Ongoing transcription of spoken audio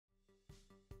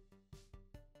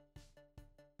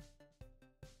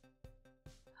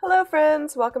Hello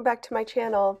friends, welcome back to my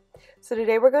channel. So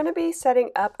today we're going to be setting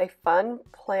up a fun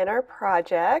planner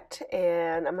project,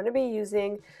 and I'm going to be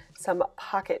using some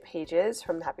pocket pages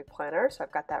from the Happy Planner. So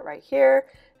I've got that right here,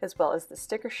 as well as the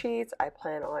sticker sheets I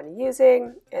plan on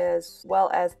using, as well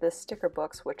as the sticker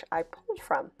books which I pulled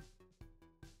from.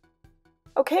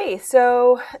 Okay,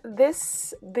 so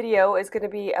this video is going to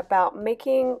be about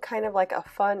making kind of like a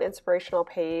fun inspirational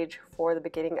page for the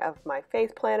beginning of my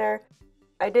faith planner.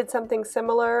 I did something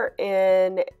similar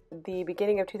in the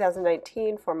beginning of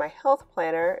 2019 for my health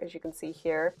planner, as you can see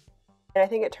here. And I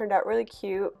think it turned out really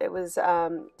cute. It was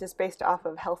just based off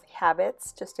of healthy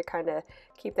habits, just to kind of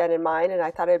keep that in mind. And I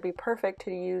thought it'd be perfect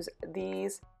to use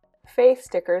these faith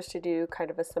stickers to do kind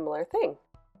of a similar thing.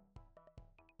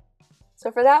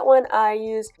 So for that one, I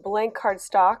used blank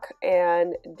cardstock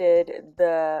and did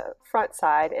the front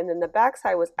side, and then the back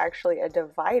side was actually a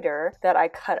divider that I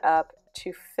cut up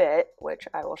to fit, which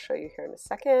I will show you here in a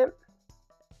second.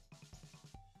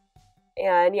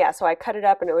 And yeah, so I cut it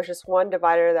up and it was just one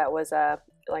divider that was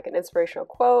like an inspirational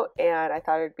quote, and I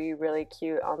thought it'd be really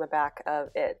cute on the back of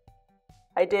it.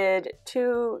 I did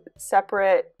two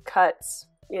separate cuts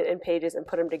in pages and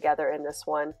put them together in this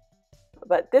one.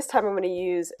 But this time I'm going to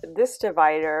use this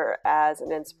divider as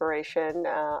an inspiration.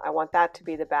 I want that to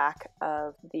be the back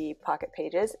of the pocket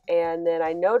pages. And then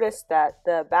I noticed that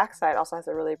the back side also has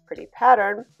a really pretty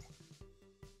pattern.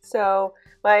 So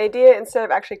my idea, instead of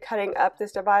actually cutting up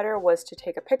this divider, was to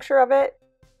take a picture of it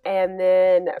and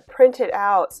then print it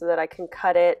out so that I can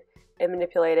cut it and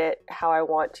manipulate it how I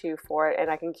want to for it,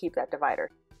 and I can keep that divider.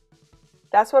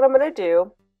 That's what I'm going to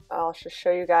do. I'll just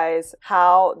show you guys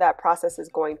how that process is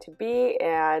going to be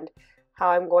and how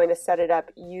I'm going to set it up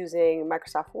using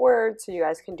Microsoft Word, so you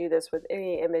guys can do this with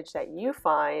any image that you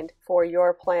find for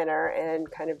your planner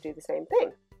and kind of do the same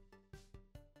thing.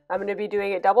 I'm going to be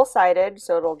doing it double-sided,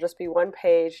 so it'll just be one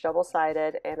page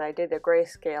double-sided, and I did a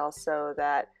grayscale so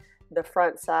that the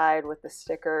front side with the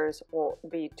stickers won't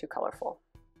be too colorful.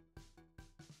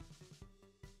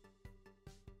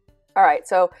 All right,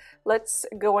 so let's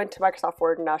go into Microsoft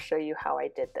Word and I'll show you how I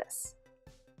did this.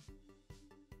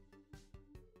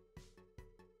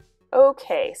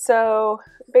 Okay, so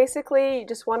basically you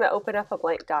just want to open up a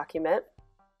blank document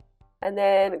and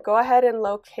then go ahead and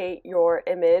locate your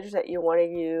image that you want to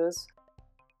use.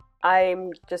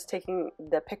 I'm just taking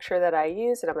the picture that I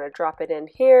used and I'm going to drop it in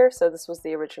here. So this was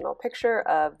the original picture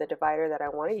of the divider that I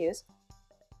want to use.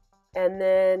 And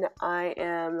then I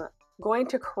am going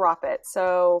to crop it.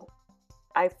 So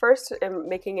I first am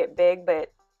making it big,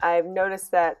 but I've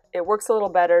noticed that it works a little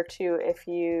better too if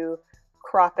you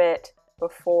crop it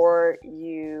before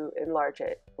you enlarge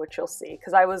it, which you'll see,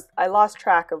 because I lost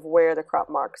track of where the crop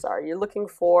marks are. You're looking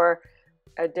for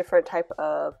a different type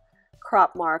of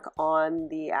crop mark on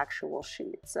the actual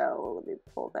sheet. So let me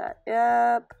pull that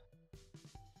up.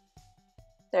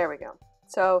 There we go.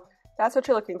 So that's what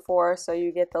you're looking for. So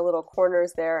you get the little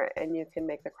corners there and you can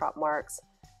make the crop marks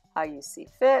how you see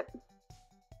fit.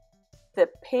 The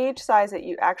page size that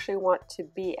you actually want to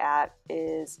be at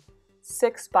is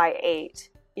 6 by 8,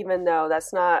 even though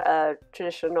that's not a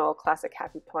traditional classic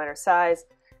Happy Planner size.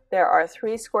 There are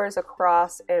 3 squares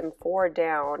across and 4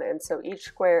 down, and so each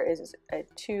square is a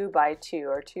 2 by 2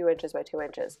 or 2 inches by 2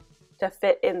 inches to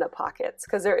fit in the pockets,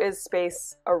 because there is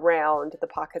space around the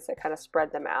pockets that kind of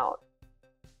spread them out.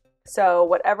 So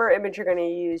whatever image you're going to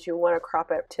use, you want to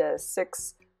crop it to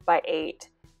 6 by 8.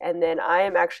 And then I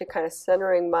am actually kind of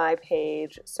centering my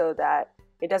page so that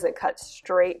it doesn't cut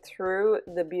straight through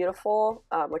the beautiful,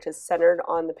 which is centered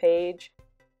on the page.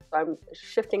 I'm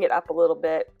shifting it up a little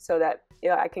bit so that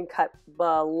I can cut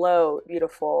below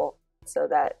beautiful so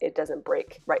that it doesn't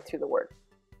break right through the word.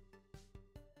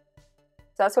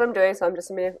 So that's what I'm doing. So I'm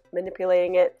just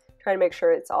manipulating it, trying to make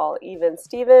sure it's all even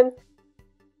Steven.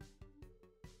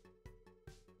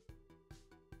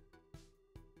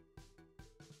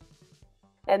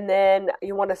 And then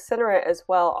you want to center it as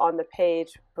well on the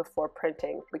page before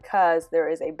printing, because there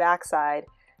is a backside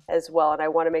as well, and I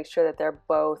want to make sure that they're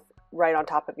both right on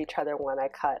top of each other when I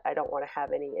cut. I don't want to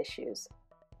have any issues.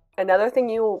 Another thing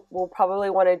you will probably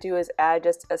want to do is add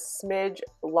just a smidge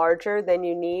larger than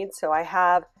you need. So I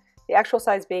have the actual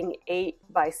size being 8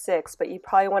 by 6, but you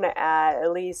probably want to add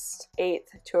at least 1/8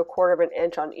 to 1/4 of an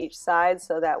inch on each side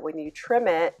so that when you trim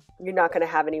it, you're not going to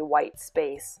have any white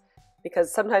space.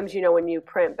 Because sometimes, when you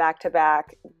print back to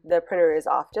back, the printer is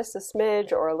off just a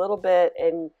smidge or a little bit,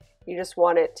 and you just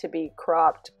want it to be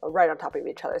cropped right on top of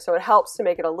each other. So it helps to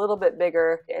make it a little bit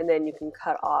bigger, and then you can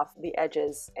cut off the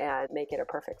edges and make it a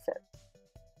perfect fit.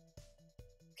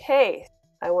 Okay,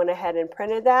 I went ahead and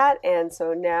printed that, and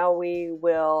so now we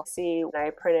will see when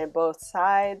I printed both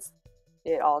sides.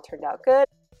 it all turned out good.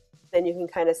 Then you can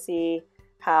kind of see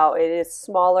how it is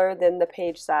smaller than the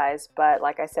page size, but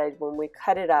like I said, when we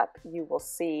cut it up, you will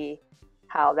see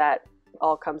how that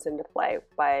all comes into play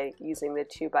by using the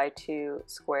 2x2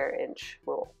 square inch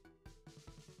rule.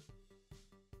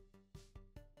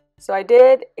 So I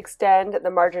did extend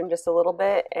the margin just a little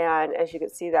bit, and as you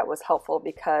can see, that was helpful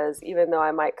because even though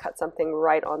I might cut something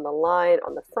right on the line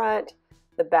on the front,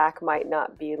 the back might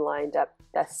not be lined up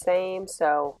the same,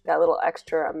 so that little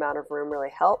extra amount of room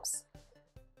really helps.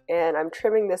 And I'm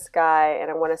trimming this guy, and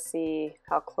I want to see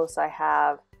how close I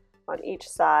have on each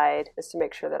side just to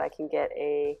make sure that I can get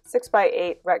a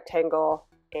 6x8 rectangle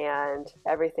and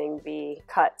everything be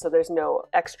cut so there's no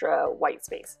extra white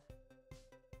space.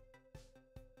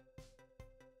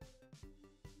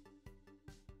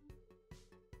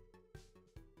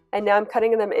 And now I'm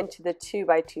cutting them into the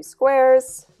 2x2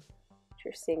 squares, which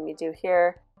you're seeing me do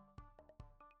here.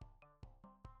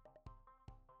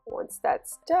 Once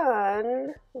that's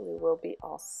done, we will be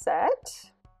all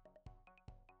set.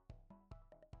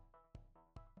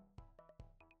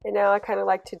 And now I kind of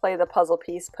like to play the puzzle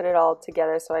piece, put it all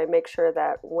together so I make sure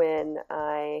that when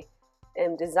I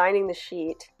am designing the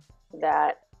sheet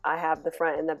that I have the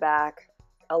front and the back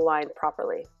aligned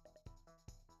properly.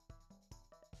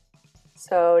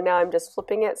 So now I'm just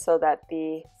flipping it so that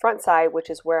the front side,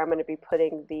 which is where I'm going to be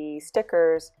putting the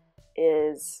stickers,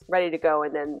 is ready to go,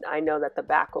 and then I know that the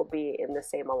back will be in the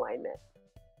same alignment.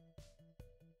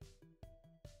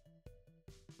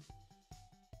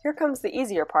 Here comes the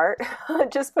easier part,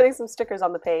 just putting some stickers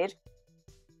on the page.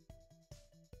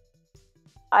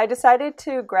 I decided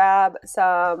to grab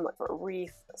some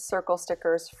wreath circle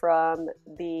stickers from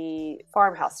the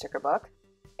farmhouse sticker book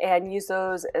and use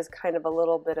those as kind of a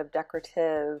little bit of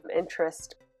decorative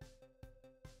interest.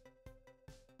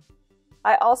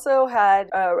 I also had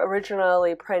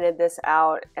originally printed this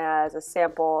out as a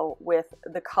sample with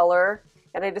the color,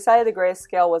 and I decided the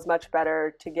grayscale was much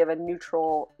better to give a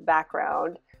neutral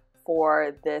background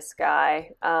for this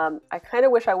guy. I kind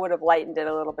of wish I would have lightened it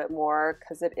a little bit more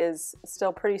because it is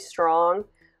still pretty strong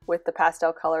with the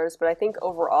pastel colors, but I think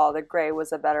overall the gray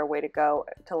was a better way to go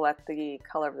to let the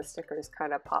color of the stickers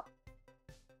kind of pop.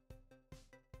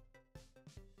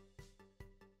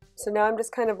 So now I'm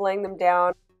just kind of laying them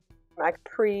down. I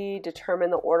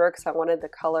predetermined the order because I wanted the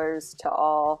colors to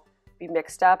all be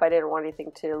mixed up. I didn't want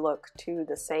anything to look too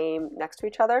the same next to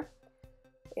each other.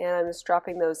 And I'm just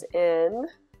dropping those in.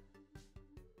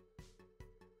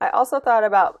 I also thought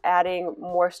about adding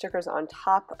more stickers on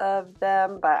top of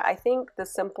them, but I think the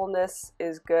simpleness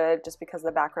is good just because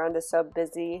the background is so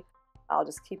busy. I'll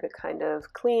just keep it kind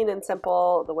of clean and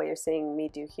simple the way you're seeing me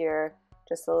do here.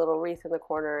 Just a little wreath in the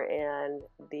corner and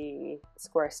the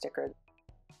square sticker.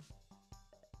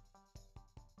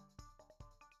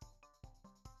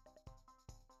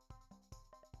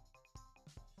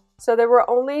 So there were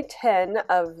only 10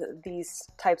 of these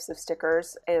types of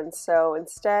stickers, and so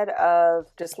instead of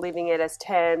just leaving it as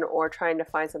 10 or trying to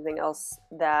find something else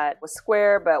that was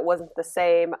square but wasn't the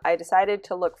same, I decided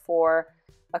to look for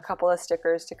a couple of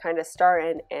stickers to kind of start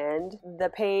and end the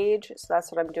page. So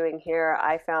that's what I'm doing here.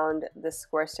 I found this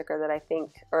square sticker that I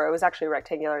think, or it was actually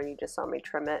rectangular and you just saw me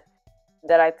trim it,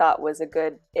 that I thought was a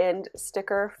good end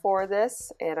sticker for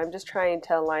this, and I'm just trying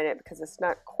to align it because it's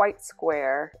not quite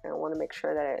square, and I want to make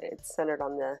sure that it's centered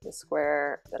on the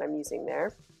square that I'm using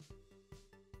there.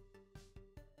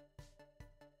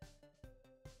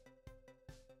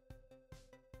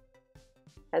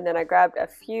 And then I grabbed a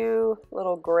few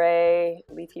little gray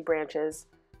leafy branches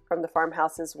from the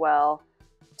farmhouse as well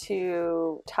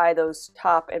to tie those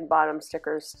top and bottom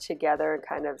stickers together and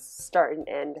kind of start and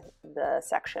end the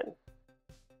section.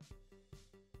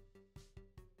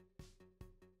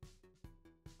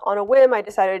 On a whim, I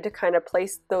decided to kind of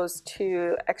place those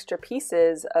two extra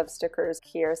pieces of stickers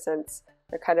here since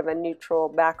they're kind of a neutral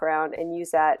background and use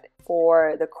that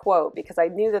for the quote because I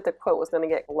knew that the quote was going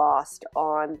to get lost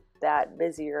on that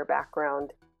busier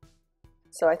background.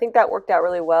 So I think that worked out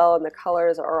really well, and the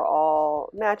colors are all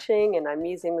matching and I'm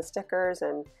using the stickers,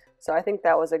 and so I think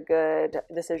that was a good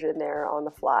decision there on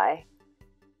the fly.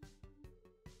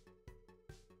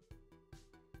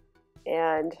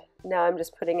 And now I'm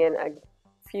just putting in a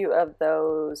few of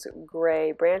those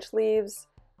gray branch leaves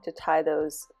to tie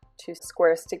those two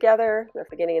squares together, the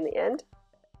beginning and the end.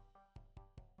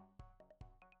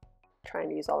 Trying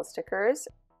to use all the stickers.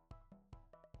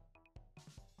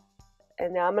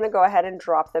 And now I'm going to go ahead and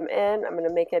drop them in. I'm going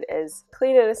to make it as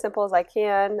clean and as simple as I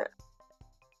can.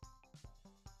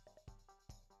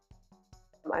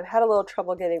 I've had a little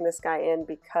trouble getting this guy in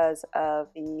because of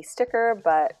the sticker,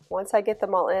 but once I get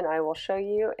them all in, I will show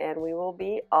you and we will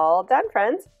be all done,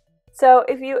 friends. So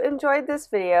if you enjoyed this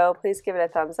video, please give it a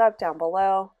thumbs up down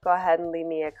below. Go ahead and leave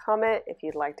me a comment if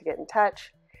you'd like to get in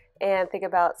touch. And think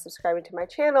about subscribing to my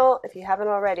channel if you haven't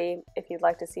already, if you'd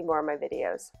like to see more of my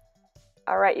videos.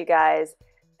 Alright, you guys,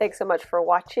 thanks so much for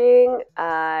watching.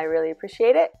 I really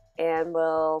appreciate it, and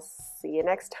we'll see you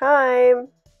next time.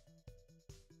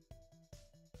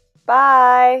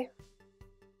 Bye!